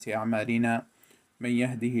أعمالنا من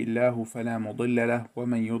يهده الله فلا مضل له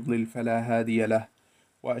ومن يضلل فلا هادي له،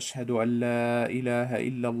 وأشهد أن لا إله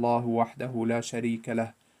إلا الله وحده لا شريك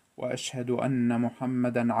له، وأشهد أن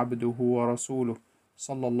محمدا عبده ورسوله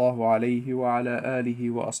صلى الله عليه وعلى آله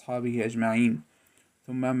وأصحابه أجمعين.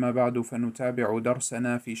 ثم أما بعد، فنتابع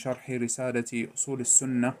درسنا في شرح رسالة أصول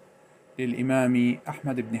السنة للإمام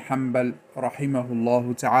أحمد بن حنبل رحمه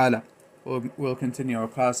الله تعالى. We'll continue our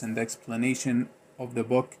class in the explanation of the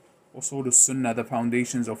book أصول السنة, the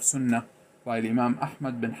foundations of Sunnah, by الإمام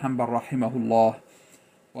أحمد بن حنبل رحمه الله.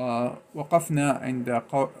 ووقفنا عند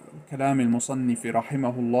كلام المصنف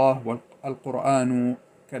رحمه الله والقرآن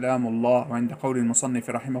كلام الله، وعند قول المصنف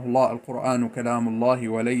رحمه الله القرآن كلام الله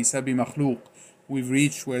وليس بمخلوق. We've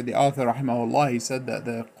reached where the author rahimahullah, he said that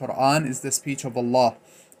the Quran is the speech of Allah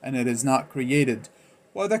and it is not created.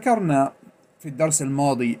 وذكرنا في الدرس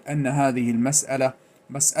الماضي أن هذه المسألة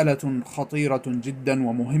مسألة خطيرة جدا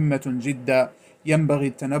ومهمة جدا ينبغي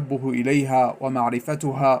التنبه إليها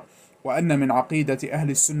ومعرفتها، وأن من عقيدة أهل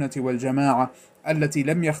السنة والجماعة التي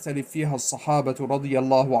لم يختلف فيها الصحابة رضي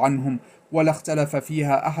الله عنهم ولا اختلف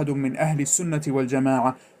فيها أحد من أهل السنة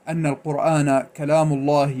والجماعة أن القرآن كلام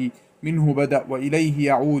الله منه بدأ وإليه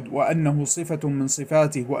يعود، وأنه صفة من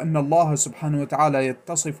صفاته، وأن الله سبحانه وتعالى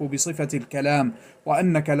يتصف بصفة الكلام،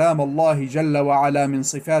 وأن كلام الله جل وعلا من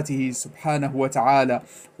صفاته سبحانه وتعالى،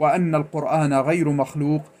 وأن القرآن غير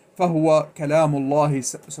مخلوق فهو كلام الله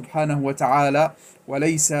سبحانه وتعالى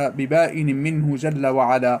وليس ببائن منه جل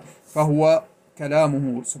وعلا، فهو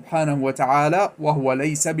كلامه سبحانه وتعالى وهو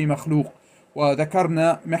ليس بمخلوق.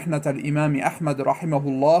 وذكرنا محنة الإمام أحمد رحمه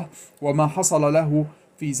الله وما حصل له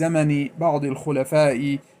في زمن بعض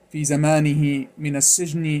الخلفاء في زمانه من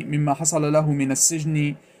السجن، مما حصل له من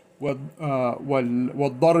السجن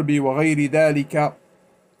والضرب وغير ذلك،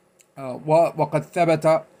 وقد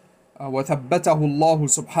وثبته الله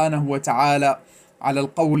سبحانه وتعالى على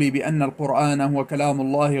القول بأن القرآن هو كلام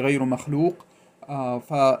الله غير مخلوق،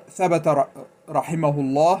 فثبت رحمه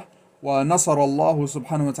الله ونصر الله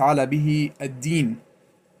سبحانه وتعالى به الدين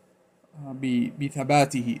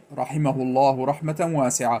بثباته رحمه الله رحمة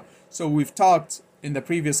واسعة. So we've talked in the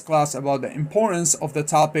previous class about the importance of the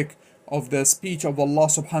topic of the speech of Allah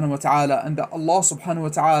subhanahu wa ta'ala, and that Allah subhanahu wa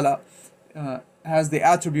ta'ala has the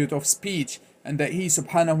attribute of speech, and that He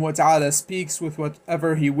subhanahu wa ta'ala speaks with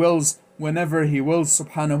whatever He wills, whenever He wills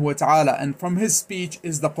subhanahu wa ta'ala, and from His speech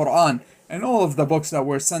is the Quran, and all of the books that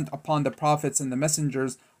were sent upon the prophets and the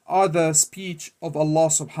messengers are the speech of Allah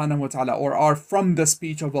subhanahu wa ta'ala, or are from the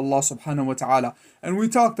speech of Allah subhanahu wa ta'ala. And we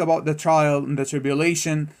talked about the trial and the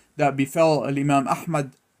tribulation that befell Imam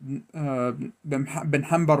Ahmad bin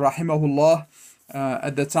Hanbal rahimahullah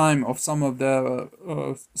at the time of some of the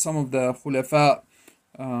khulafa,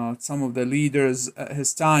 some of the leaders at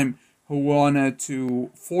his time, who wanted to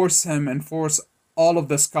force him and force all of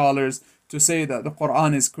the scholars to say that the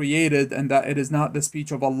Quran is created and that it is not the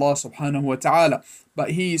speech of Allah subhanahu wa ta'ala.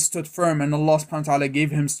 But he stood firm, and Allah subhanahu wa ta'ala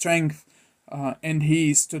gave him strength, and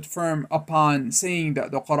he stood firm upon saying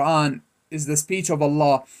that the Quran is the speech of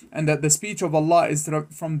Allah, and that the speech of Allah is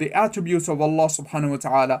from the attributes of Allah subhanahu wa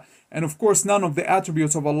ta'ala. And of course none of the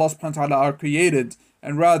attributes of Allah subhanahu wa ta'ala are created,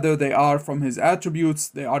 and rather they are from His attributes,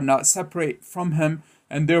 they are not separate from Him,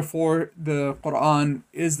 and therefore the Quran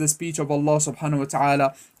is the speech of Allah subhanahu wa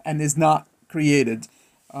ta'ala and is not created.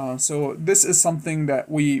 So this is something that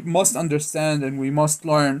we must understand and we must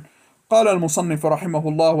learn. قال المصنف رحمه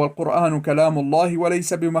الله والقرآن كلام الله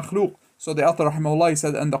وليس بمخلوق. So the author رحمه الله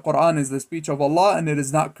said, and the Quran is the speech of Allah and it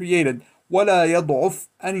is not created. ولا يضعف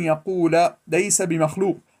أن يقول ليس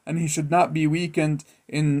بمخلوق. And he should not be weakened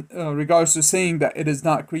in regards to saying that it is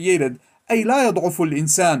not created. أي لا يضعف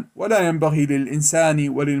الإنسان ولا ينبغي للإنسان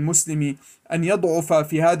وللمسلم أن يضعف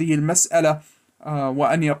في هذه المسألة،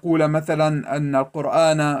 وأن يقول مثلا أن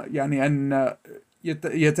القرآن يعني أن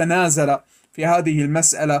يتنازل في هذه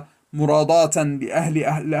المسألة مراضاة لأهل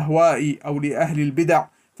الأهواء أو لأهل البدع،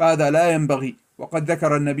 فهذا لا ينبغي. وقد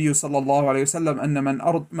ذكر النبي صلى الله عليه وسلم أن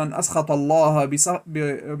من أسخط الله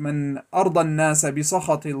من أرضى الناس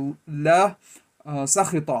بسخط الله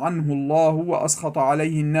سخط عنه الله وأسخط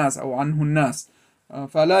عليه الناس أو عنه الناس.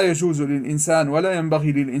 فلا يجوز للإنسان ولا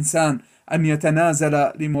ينبغي للإنسان أن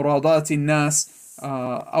يتنازل لمرادات الناس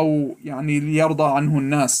أو يعني ليرضى عنه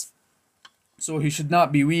الناس. So he should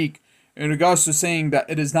not be weak in regards to saying that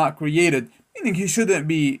it is not created, meaning he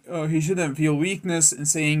shouldn't feel weakness in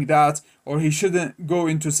saying that, or he shouldn't go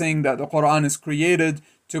into saying that the Quran is created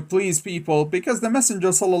to please people, because the Messenger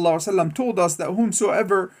sallallahu alaihi wasallam told us that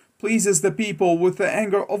whomsoever pleases the people with the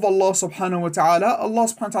anger of Allah subhanahu wa ta'ala, Allah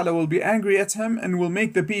subhanahu wa ta'ala will be angry at him and will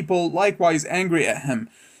make the people likewise angry at him.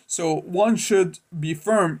 So one should be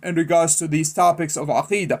firm in regards to these topics of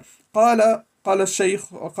عقيدة. قال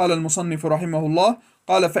الشيخ قال المصنف رحمه الله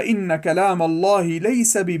قال فإن كلام الله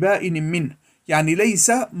ليس ببائن منه، يعني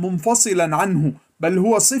ليس منفصلا عنه، بل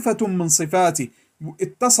هو صفة من صفاته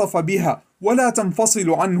اتصف بها ولا تنفصل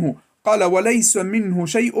عنه. قال وليس منه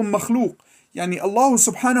شيء مخلوق، يعني الله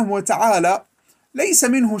سبحانه وتعالى ليس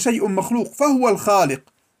منه شيء مخلوق، فهو الخالق،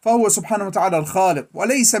 فهو سبحانه وتعالى الخالق،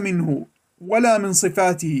 وليس منه ولا من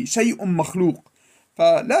صفاته شيء مخلوق.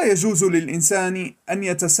 فلا يجوز للإنسان أن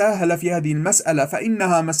يتساهل في هذه المسألة،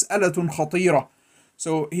 فإنها مسألة خطيرة.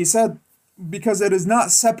 So he said, because it is not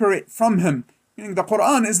separate from him, meaning the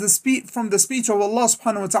Quran is the from the speech of Allah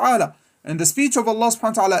subhanahu wa ta'ala, and the speech of Allah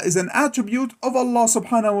subhanahu wa ta'ala is an attribute of Allah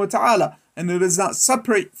subhanahu wa ta'ala, and it is not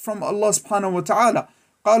separate from Allah subhanahu wa ta'ala.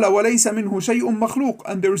 قال وليس منه شيء مخلوق,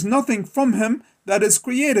 and there is nothing from him that is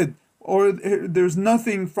created, or there's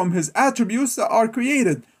nothing from his attributes that are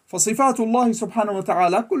created. فصفات الله سبحانه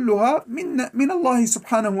وتعالى كلها من الله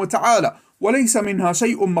سبحانه وتعالى، وليس منها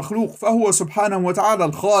شيء مخلوق، فهو سبحانه وتعالى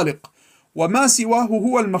الخالق، وما سواه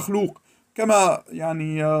هو المخلوق.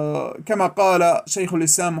 كما قال شيخ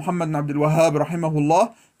الإسلام محمد بن عبد الوهاب رحمه الله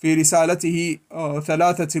في رسالته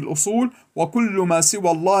ثلاثة الأصول: وكل ما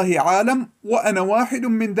سوى الله عالم وأنا واحد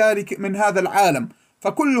من ذلك من هذا العالم،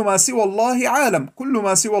 فكل ما سوى الله عالم، كل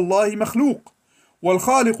ما سوى الله مخلوق،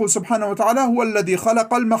 والخالق سبحانه وتعالى هو الذي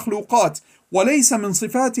خلق المخلوقات، وليس من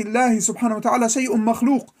صفات الله سبحانه وتعالى شيء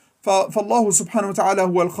مخلوق، فالله سبحانه وتعالى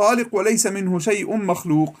هو الخالق وليس منه شيء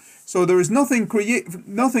مخلوق. So there is nothing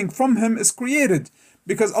from him is created,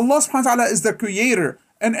 because Allah subhanahu wa ta'ala is the creator,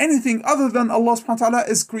 and anything other than Allah subhanahu wa ta'ala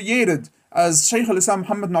is created. As Shaykh al-Islam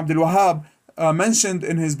Muhammad ibn Abdul Wahhab mentioned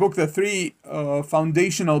in his book, The Three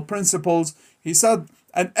Foundational Principles, he said,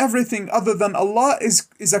 and everything other than Allah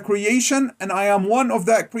is a creation, and I am one of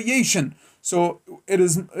that creation. So it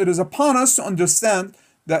is upon us to understand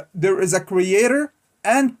that there is a creator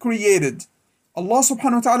and created. Allah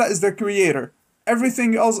subhanahu wa ta'ala is the creator.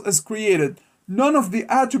 Everything else is created. None of the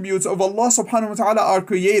attributes of Allah subhanahu wa ta'ala are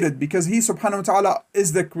created, because He subhanahu wa ta'ala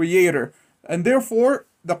is the creator. And therefore,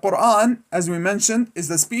 the Quran, as we mentioned, is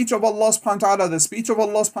the speech of Allah subhanahu wa ta'ala. The speech of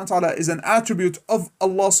Allah subhanahu wa ta'ala is an attribute of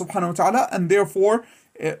Allah subhanahu wa ta'ala, and therefore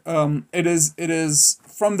it is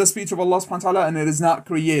from the speech of Allah subhanahu wa ta'ala, and it is not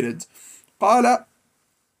created. قال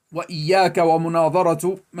وإياك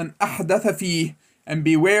ومناظرة من أحدث فيه, and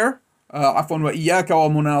beware وإياك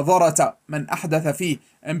ومناظرة من أحدث فيه,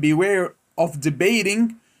 and beware of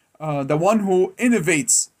debating the one who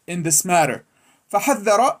innovates in this matter.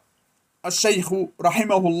 فحذر الشيخ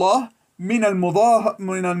رحمه الله من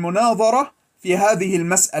المناظرة في هذه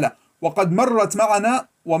المسألة، وقد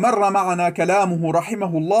مر معنا كلامه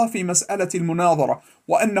رحمه الله في مسألة المناظرة،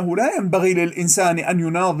 وأنه لا ينبغي للإنسان أن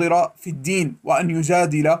يناظر في الدين وأن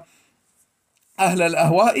يجادل أهل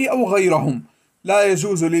الأهواء أو غيرهم. لا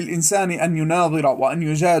يجوز للإنسان أن يناظر وأن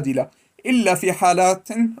يجادل إلا في حالات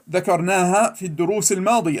ذكرناها في الدروس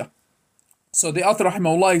الماضية. So the author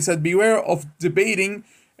rahimahullah, he said, beware of debating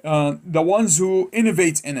the ones who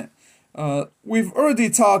innovate in it. We've already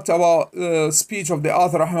talked about the speech of the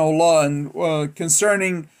author rahimahullah and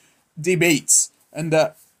concerning debates, and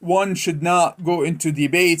that one should not go into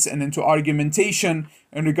debates and into argumentation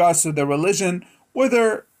in regards to the religion,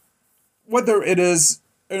 whether it is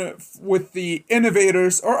with the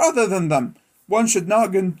innovators or other than them. One should not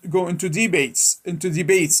go into debates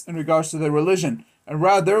in regards to the religion, and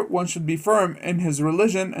rather one should be firm in his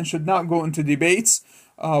religion and should not go into debates.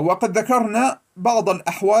 وقد ذكرنا بعض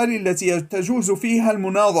الأحوال التي تجوز فيها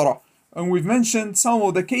المناظرة, and we've mentioned some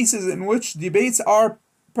of the cases in which debates are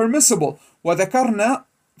permissible. وذكرنا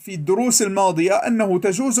في الدروس الماضية أنه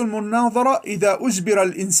تجوز المناظرة إذا أجبر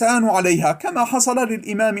الإنسان عليها كما حصل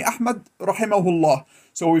للإمام أحمد رحمه الله.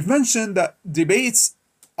 So we've mentioned that debates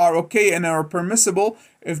are okay and are permissible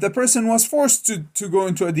if the person was forced to go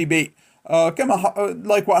into a debate.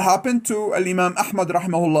 Like what happened to Imam Ahmad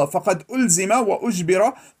rahimahullah. فقد ألزم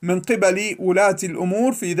وأجبر من قبل ولاة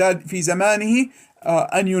الأمور في زمانه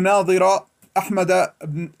أن يناظر أحمد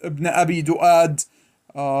بن أبي دؤاد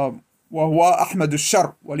وهو أحمد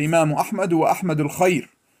الشر، والإمام أحمد وأحمد الخير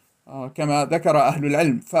كما ذكر أهل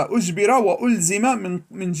العلم. فأجبر وألزم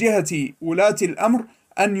من جهة ولاة الأمر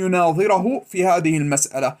أن يناظره في هذه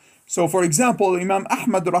المسألة. So for example, Imam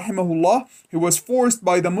Ahmad rahimahullah, he was forced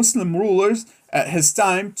by the Muslim rulers at his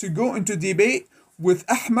time to go into debate with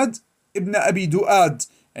Ahmad ibn Abi Du'ad,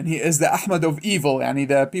 and he is the Ahmad of evil. Yani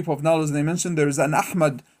the people of knowledge, they mentioned there is an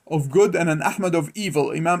Ahmad of good and an Ahmad of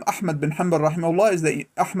evil. Imam Ahmad bin Hanbal rahimahullah is the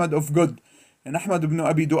Ahmad of good, and Ahmad ibn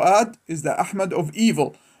Abi Du'ad is the Ahmad of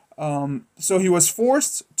evil. So he was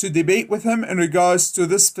forced to debate with him in regards to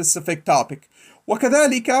this specific topic.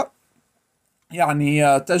 وكذلك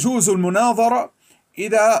يعني تجوز المناظرة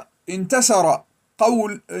إذا انتشر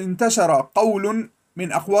قول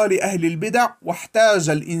من أقوال أهل البدع واحتاج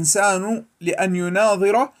الإنسان لأن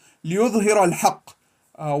يناظر ليظهر الحق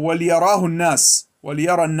وليرى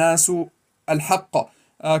الناس الحق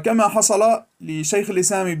كما حصل لشيخ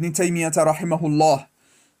الإسلام ابن تيمية رحمه الله.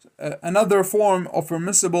 Another form of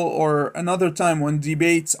permissible, or another time when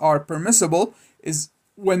debates are permissible, is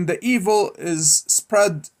when the evil is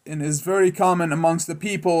spread and is very common amongst the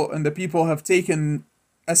people, and the people have taken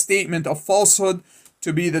a statement of falsehood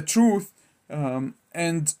to be the truth,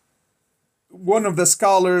 and one of the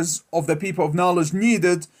scholars of the people of knowledge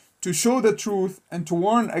needed to show the truth and to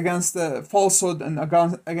warn against the falsehood and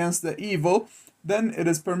against the evil, then it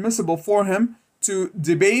is permissible for him to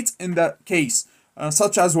debate in that case,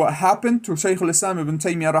 such as what happened to Shaykh al-Islam ibn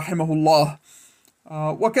Taymiyyah rahimahullah.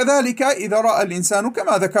 وكذلك إذا رأى الإنسان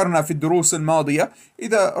كما ذكرنا في الدروس الماضية،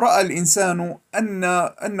 إذا رأى الإنسان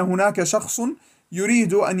أن هناك شخص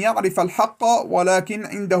يريد أن يعرف الحق ولكن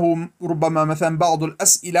عنده ربما مثلا بعض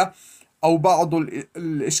الأسئلة أو بعض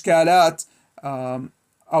الإشكالات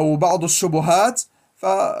أو بعض الشبهات،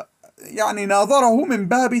 فيعني ناظره من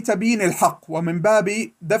باب تبيين الحق ومن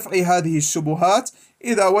باب دفع هذه الشبهات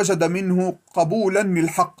إذا وجد منه قبولا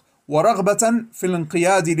للحق ورغبة في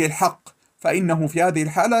الانقياد للحق، فإنه في هذه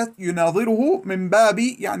الحالة يناظره من باب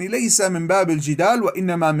يعني ليس من باب الجدال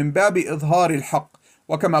وإنما من باب إظهار الحق،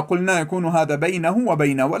 وكما قلنا يكون هذا بينه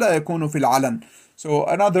وبينه ولا يكون في العلن. So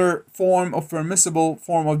another form of permissible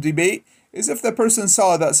form of debate is if the person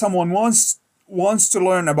saw that someone wants to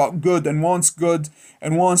learn about good and wants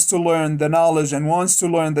to learn the knowledge and wants to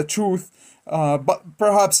learn the truth, but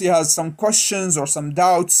perhaps he has some questions or some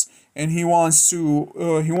doubts and he wants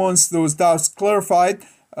those doubts clarified,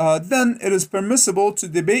 then it is permissible to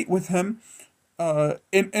debate with him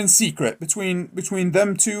in secret between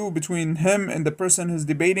them two, between him and the person he's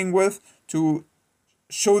debating with, to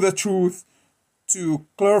show the truth, to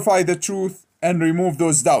clarify the truth and remove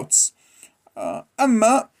those doubts.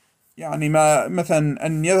 أما يعني ما مثلا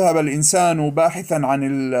أن يذهب الإنسان باحثا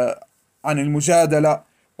عن المجادلة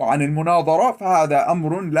وعن المناظرة، فهذا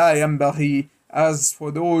أمر لا ينبغي. As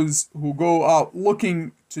for those who go out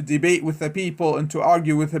looking to debate with the people and to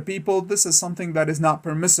argue with the people, this is something that is not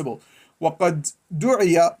permissible. وقد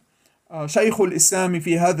دعي شيخ الإسلام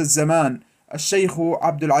في هذا الزمان الشيخ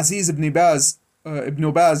عبد العزيز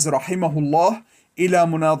ابن باز رحمه الله إلى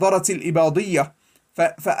مناظرة الإباضية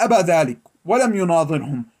فأبى ذلك ولم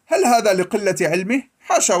يناظرهم. هل هذا لقلة علمه؟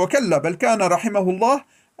 حاشا وكلا، بل كان رحمه الله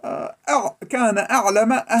كان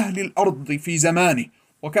أعلم أهل الأرض في زمانه،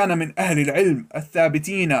 وكان من أهل العلم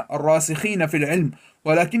الثابتين الراسخين في العلم،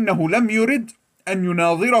 ولكنه لم يرد أن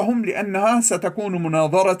يناظرهم لأنها ستكون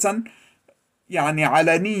مناظرة يعني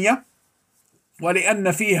علنية،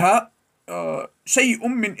 ولأن فيها شيء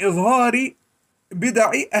من إظهار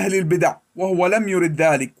بدع أهل البدع، وهو لم يرد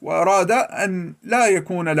ذلك وأراد أن لا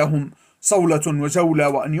يكون لهم صولة وجولة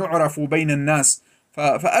وأن يعرفوا بين الناس،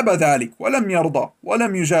 فأبى ذلك ولم يرضى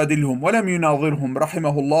ولم يجادلهم ولم يناظرهم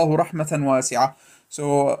رحمه الله رحمة واسعة.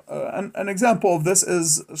 So an example of this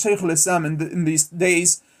is Shaykh al-Islam in these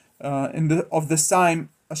days, of this time,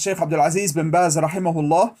 Shaykh Abdul Aziz bin Baz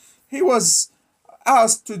rahimahullah, he was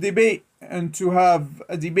asked to debate and to have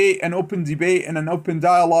an open debate and an open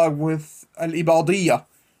dialogue with Al-Ibadiyya,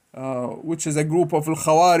 which is a group of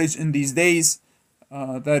Al-Khawarij in these days,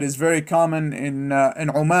 that is very common in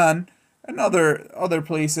Oman and other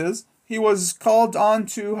places. He was called on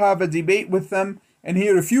to have a debate with them and he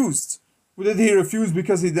refused. Did he refuse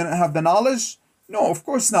because he didn't have the knowledge? No, of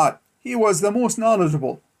course not. He was the most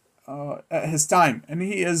knowledgeable at his time, and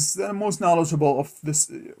he is the most knowledgeable of this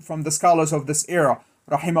from the scholars of this era.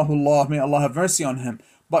 Rahimahullah, may Allah have mercy on him.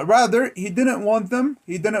 But rather, he didn't want them.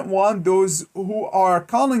 He didn't want those who are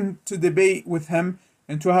calling to debate with him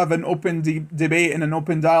and to have an open debate and an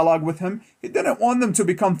open dialogue with him. He didn't want them to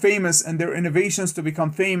become famous and their innovations to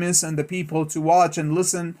become famous and the people to watch and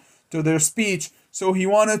listen to their speech. So he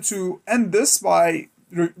wanted to end this by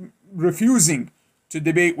refusing to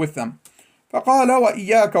debate with them. فقال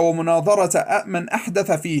وإياك ومناظرة من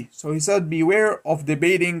أحدث فيه. So he said, beware of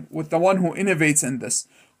debating with the one who innovates in this.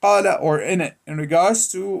 قال, or in it, in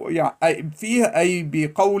regards to فيه أي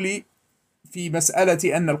بقولي في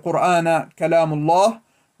مسألة أن القرآن كلام الله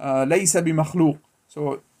ليس بمخلوق.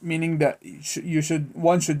 So meaning that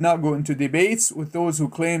one should not go into debates with those who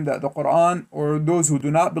claim that the Quran, or those who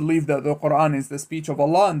do not believe that the Quran is the speech of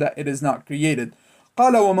Allah and that it is not created.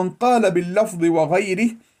 قال ومن قال باللفظ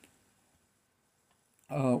وغيره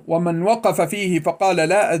ومن وقف فيه فقال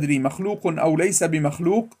لا أدري مخلوق أو ليس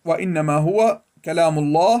بمخلوق وإنما هو كلام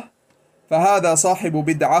الله فهذا صاحب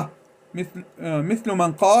بدعة مثل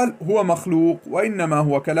من قال هو مخلوق وإنما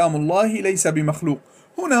هو كلام الله ليس بمخلوق.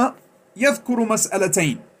 هنا يذكر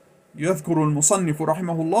مسألتين، يذكر المصنف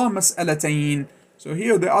رحمه الله مسألتين. So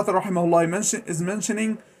here the author رحمه الله is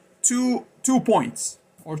mentioning two points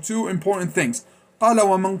or two important things. قال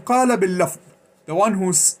ومن قال باللفظ, the one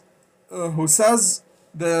who says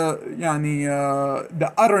the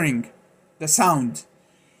uttering, the sound.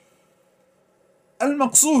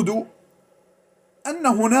 المقصود أن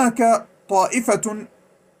هناك طائفة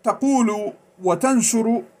تقول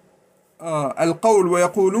وتنشر القول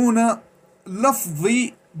ويقولون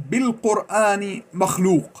لفظي بالقرآن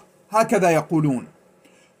مخلوق، هكذا يقولون.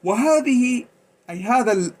 وهذه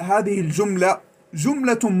هذه الجملة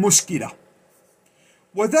جملة مشكلة،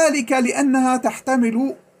 وذلك لأنها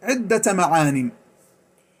تحتمل عدة معان.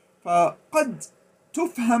 فقد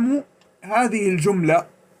تفهم هذه الجملة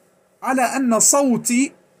على أن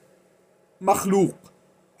صوتي مخلوق،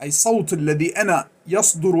 أي الصوت الذي أنا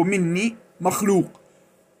يصدر مني مخلوق،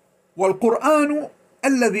 والقرآن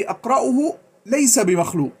الذي أقرأه ليس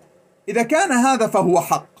بمخلوق. إذا كان هذا فهو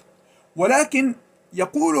حق، ولكن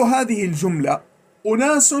يقول هذه الجملة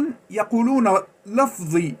أناس يقولون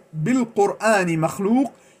لفظي بالقرآن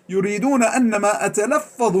مخلوق، يريدون أن ما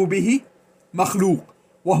أتلفظ به مخلوق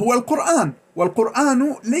وهو القرآن،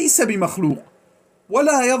 والقرآن ليس بمخلوق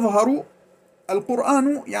ولا يظهر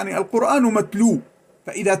القرآن، يعني القرآن متلو،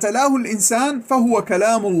 فإذا تلاه الإنسان فهو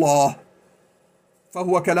كلام الله،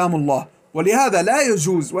 فهو كلام الله. ولهذا لا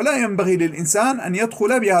يجوز ولا ينبغي للإنسان أن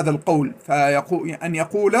يدخل بهذا القول، أن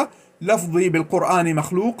يقول لفظي بالقرآن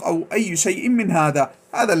مخلوق أو أي شيء من هذا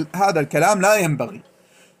الكلام لا ينبغي.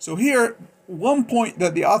 So here one point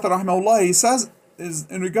that the author rahimahullah he says is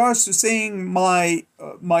in regards to saying my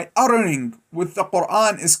uttering with the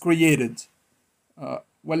Quran is created.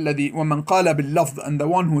 والذي ومن قال باللفظ, and the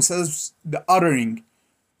one who says the uttering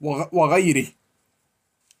وغيره.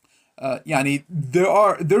 يعني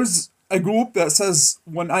there's a group that says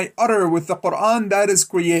when I utter with the Quran that is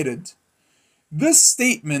created. This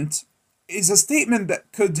statement is a statement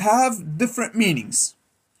that could have different meanings.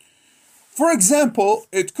 For example,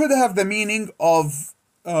 it could have the meaning of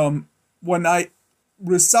when I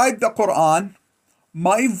recite the Quran,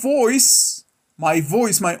 my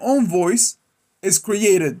own voice is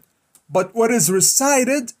created, but what is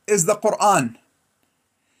recited is the Quran.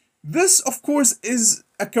 This, of course, is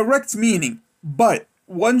a correct meaning, but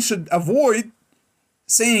one should avoid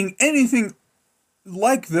saying anything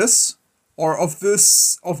like this or of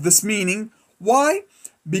this meaning. Why?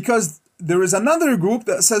 Because there is another group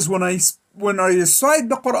that says when I recite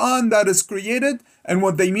the Quran that is created, and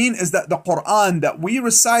what they mean is that the Quran that we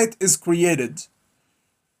recite is created.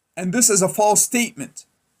 And this is a false statement.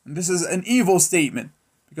 And this is an evil statement,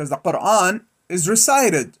 because the Quran is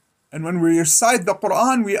recited. And when we recite the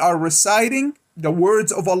Quran, we are reciting the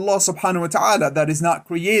words of Allah subhanahu wa ta'ala that is not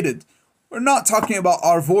created. We're not talking about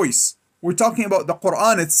our voice. We're talking about the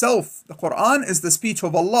Quran itself. The Quran is the speech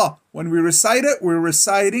of Allah. When we recite it, we're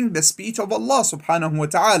reciting the speech of Allah subhanahu wa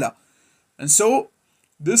ta'ala. And so,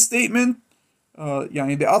 this statement,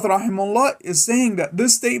 the author rahimahullah is saying that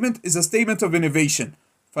this statement is a statement of innovation.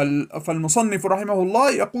 فالمصنف رحمه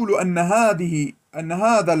الله يقول أن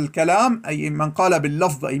هذا الكلام، أي من قال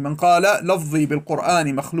باللفظ، أي من قال لفظي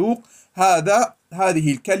بالقرآن مخلوق،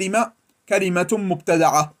 هذه الكلمة كلمة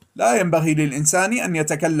مبتدعة لا ينبغي للإنسان أن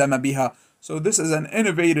يتكلم بها. So this is an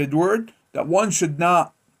innovated word that one should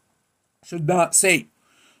not say.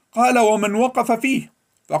 قال ومن وقف فيه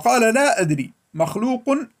فقال لا أدري مخلوق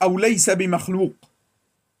أو ليس بمخلوق،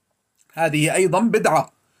 هذه أيضا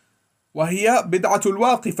بدعة، وهي بدعة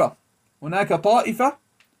الواقفة. هناك طائفة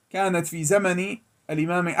كانت في زمن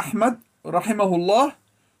الإمام أحمد رحمه الله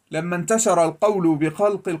لما انتشر القول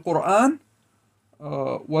بخلق القرآن،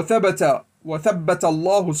 وثبت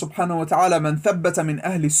الله سبحانه وتعالى من ثبت من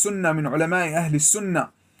أهل السنة، من علماء أهل السنة،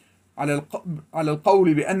 على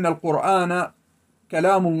القول بأن القرآن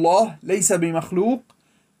كلام الله ليس بمخلوق.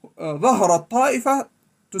 ظهرت طائفة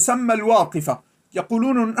تسمى الواقفة،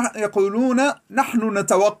 يقولون نحن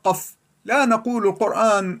نتوقف، لا نقول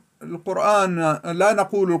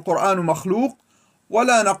القرآن مخلوق،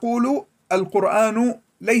 ولا نقول القرآن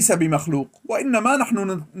ليس بمخلوق، وإنما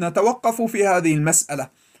نحن نتوقف في هذه المسألة.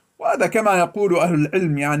 وهذا كما يقول أهل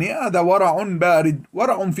العلم، يعني هذا ورع بارد،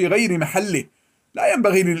 ورع في غير محله. لا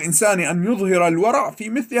ينبغي للإنسان أن يظهر الورع في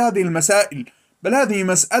مثل هذه المسائل، بل هذه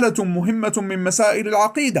مسألة مهمة من مسائل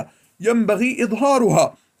العقيدة ينبغي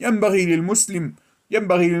إظهارها. ينبغي للمسلم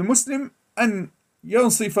أن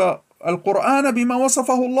ينصف القرآن بما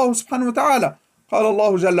وصفه الله سبحانه وتعالى. قال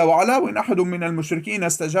الله جل وعلا: وإن أحد من المشركين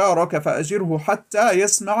استجارك فأجره حتى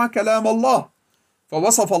يسمع كلام الله.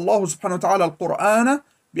 فوصف الله سبحانه وتعالى القرآن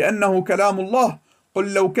بأنه كلام الله.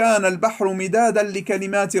 قل لو كان البحر مدادا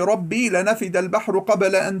لكلمات ربي لنفد البحر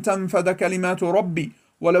قبل أن تنفد كلمات ربي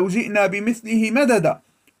ولو جئنا بمثله مددا.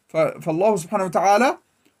 فالله سبحانه وتعالى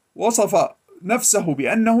وصف نفسه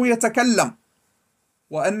بأنه يتكلم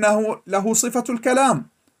وأنه له صفة الكلام،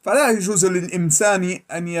 فلا يجوز للإنسان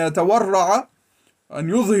أن يتورع، أن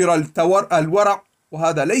يظهر الورع،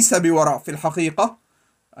 وهذا ليس بورع في الحقيقة،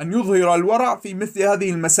 أن يظهر الورع في مثل هذه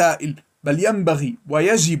المسائل، بل ينبغي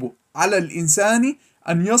ويجب على الإنسان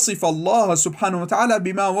أن يصف الله سبحانه وتعالى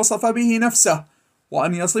بما وصف به نفسه،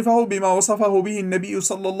 وأن يصفه بما وصفه به النبي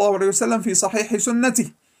صلى الله عليه وسلم في صحيح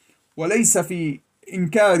سنته، وليس في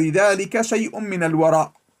إنكار ذلك شيء من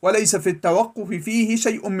الورع، وليس في التوقف فيه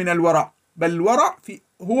شيء من الورع، بل الورع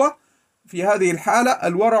هو في هذه الحالة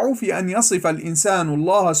الورع في أن يصف الإنسان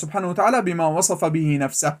الله سبحانه وتعالى بما وصف به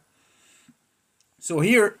نفسه. So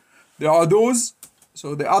here there are those,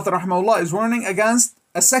 so the author rahimahullah is warning against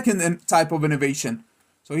a second type of innovation.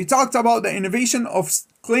 So he talked about the innovation of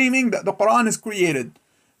claiming that the Quran is created.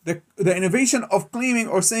 The innovation of claiming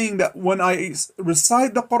or saying that when I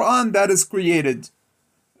recite the Quran, that is created.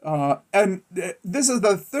 And this is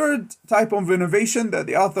the third type of innovation that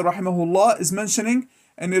the author rahimahullah is mentioning,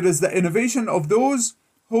 and it is the innovation of those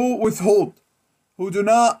who withhold, who do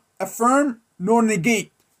not affirm nor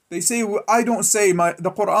negate. They say, I don't say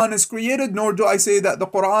the Quran is created, nor do I say that the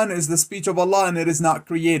Quran is the speech of Allah and it is not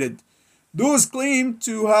created. Those claim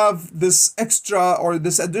to have this extra or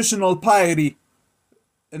this additional piety,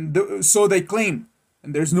 and so they claim,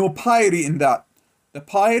 and there's no piety in that. The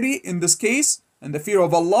piety in this case and the fear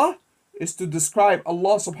of Allah is to describe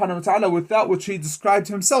Allah subhanahu wa ta'ala with that which He described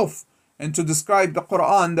Himself, and to describe the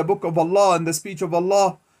Quran, the book of Allah and the speech of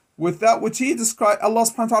Allah, with that which He described, Allah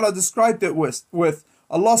subhanahu wa ta'ala described it with.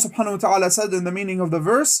 Allah subhanahu wa ta'ala said in the meaning of the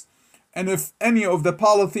verse, and if any of the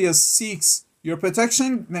polytheists seeks your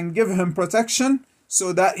protection, then give him protection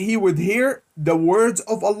so that he would hear the words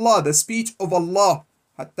of Allah, the speech of Allah.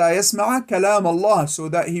 حتى يسمع كلام الله, so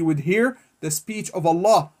that he would hear the speech of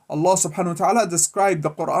Allah. Allah subhanahu wa ta'ala described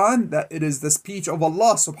the Quran that it is the speech of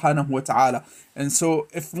Allah subhanahu wa ta'ala. And so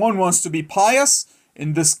if one wants to be pious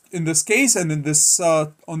in this case and in this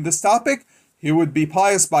on this topic, he would be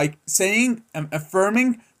pious by saying and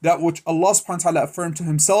affirming that which Allah subhanahu wa ta'ala affirmed to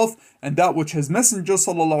Himself, and that which His Messenger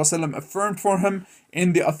sallallahu alaihi wasallam affirmed for him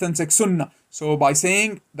in the authentic Sunnah. So by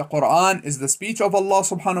saying the Quran is the speech of Allah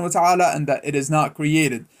subhanahu wa ta'ala and that it is not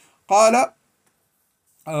created. قال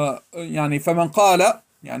يعني فمن قال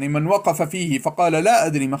يعني من وقف فيه فقال لا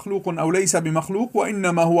أدري مخلوق أو ليس بمخلوق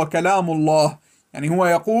وإنما هو كلام الله، يعني هو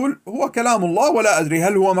يقول هو كلام الله ولا أدري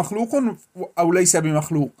هل هو مخلوق أو ليس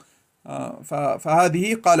بمخلوق.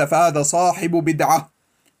 فهذه قال فهذا صاحب بدعة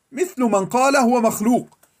مثل من قال هو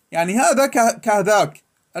مخلوق، يعني هذا كذاك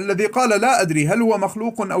الذي قال لا أدري هل هو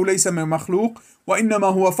مخلوق أو ليس مخلوق وإنما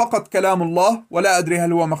هو فقط كلام الله ولا أدري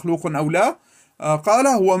هل هو مخلوق أو لا.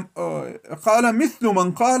 قال مثل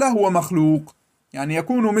من قال هو مخلوق، يعني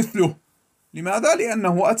يكون مثله. لماذا؟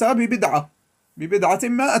 لأنه أتى ببدعة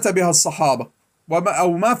ما أتى بها الصحابة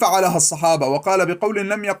أو ما فعلها الصحابة، وقال بقول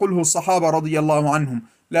لم يقله الصحابة رضي الله عنهم.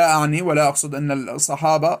 لا أعني ولا أقصد أن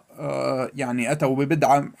الصحابة يعني أتوا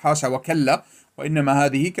ببدعة، حاشا وكلا، وإنما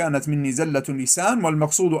هذه كانت مني زلة لسان،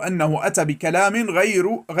 والمقصود أنه أتى بكلام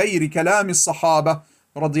غير كلام الصحابة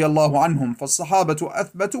رضي الله عنهم. فالصحابة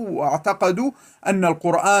أثبتوا واعتقدوا أن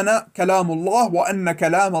القرآن كلام الله، وأن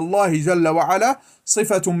كلام الله جل وعلا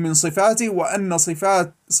صفة من صفاته، وأن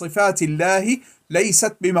صفات الله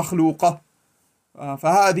ليست بمخلوقة.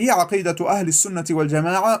 فهذه عقيدة أهل السنة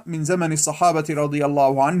والجماعة من زمن الصحابة رضي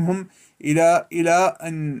الله عنهم إلى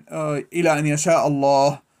أن يشاء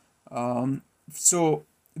الله. So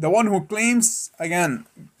the one who claims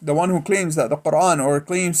that the Quran, or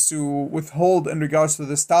claims to withhold in regards to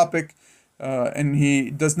this topic, and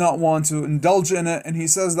he does not want to indulge in it, and he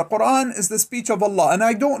says the Quran is the speech of Allah and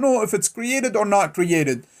I don't know if it's created or not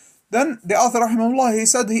created, then the author rahimahullah, he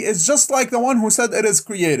said he is just like the one who said it is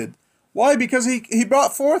created. Why? Because he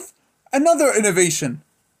brought forth another innovation,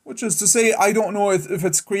 which is to say, I don't know if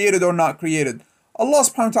it's created or not created. Allah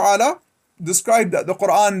subhanahu wa ta'ala described that the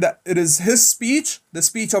Quran, that it is His speech, the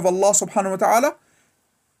speech of Allah subhanahu wa ta'ala,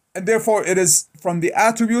 and therefore it is from the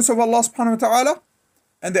attributes of Allah subhanahu wa ta'ala,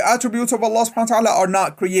 and the attributes of Allah subhanahu wa ta'ala are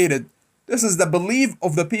not created. This is the belief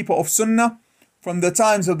of the people of Sunnah from the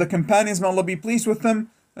times of the companions, may Allah be pleased with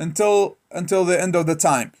them, until the end of the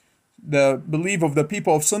time. The belief of the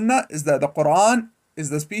people of Sunnah is that the Quran is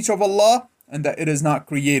the speech of Allah and that it is not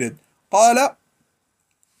created. قال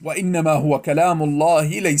وإنما هو كلام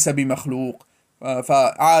الله ليس بمخلوق.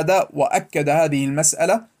 فعاد وأكد هذه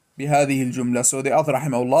المسألة بهذه الجملة. So the author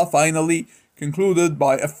رحمه الله finally concluded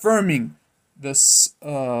by affirming this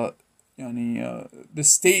this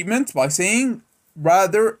statement by saying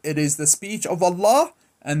rather it is the speech of Allah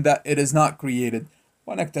and that it is not created.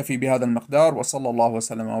 ونكتفي بهذا المقدار، وصلى الله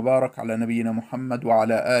وسلم وبارك على نبينا محمد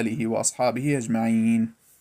وعلى آله وأصحابه أجمعين.